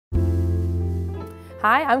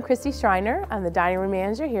Hi, I'm Christy Schreiner. I'm the dining room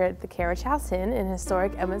manager here at the Carriage House Inn in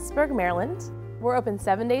historic Emmitsburg, Maryland. We're open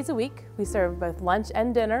 7 days a week. We serve both lunch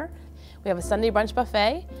and dinner. We have a Sunday brunch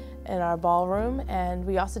buffet in our ballroom, and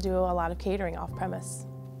we also do a lot of catering off-premise.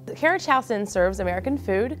 The Carriage House Inn serves American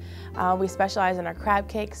food. We specialize in our crab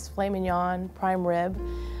cakes, filet mignon, prime rib.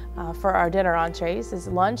 For our dinner entrees, as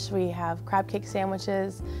lunch we have crab cake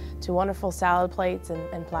sandwiches to wonderful salad plates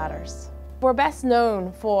and platters. We're best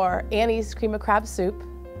known for Annie's cream of crab soup.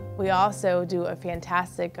 We also do a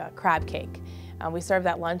fantastic crab cake. We serve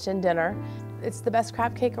that lunch and dinner. It's the best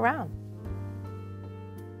crab cake around.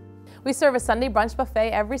 We serve a Sunday brunch buffet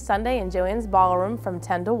every Sunday in Joanne's Ballroom from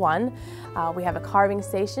 10 to 1. We have a carving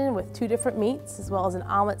station with 2 different meats, as well as an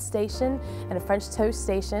omelet station and a French toast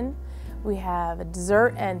station. We have a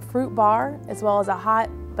dessert and fruit bar, as well as a hot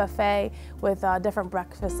buffet with different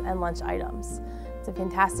breakfast and lunch items. It's a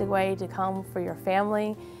fantastic way to come for your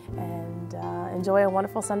family and enjoy a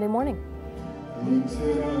wonderful Sunday morning.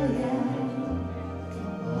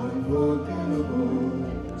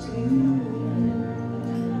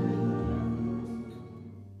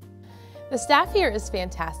 The staff here is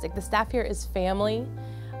fantastic. The staff here is family.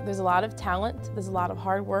 There's a lot of talent, there's a lot of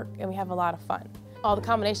hard work, and we have a lot of fun. All the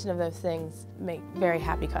combination of those things make very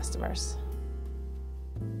happy customers.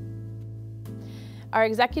 Our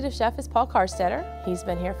executive chef is Paul Carstetter. He's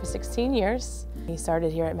been here for 16 years. He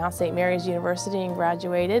started here at Mount St. Mary's University and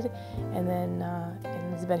graduated, and then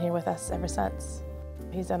he's been here with us ever since.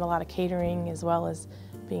 He's done a lot of catering as well as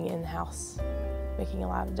being in-house, making a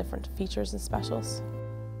lot of different features and specials.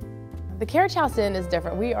 The Carriage House Inn is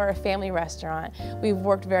different. We are a family restaurant. We've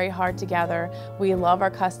worked very hard together. We love our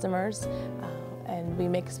customers. And we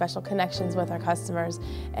make special connections with our customers,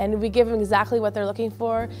 and we give them exactly what they're looking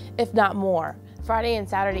for, if not more. Friday and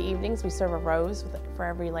Saturday evenings we serve a rose for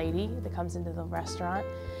every lady that comes into the restaurant,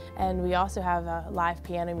 and we also have live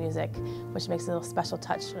piano music, which makes a little special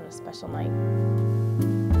touch on a special night.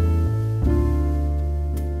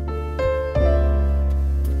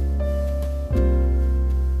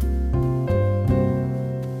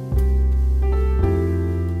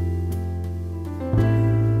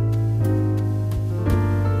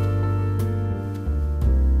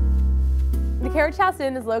 The Carriage House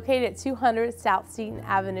Inn is located at 200 South Seton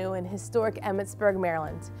Avenue in historic Emmitsburg,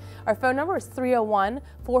 Maryland. Our phone number is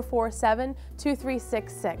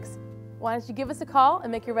 301-447-2366. Why don't you give us a call and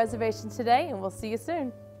make your reservation today, and we'll see you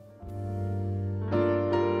soon.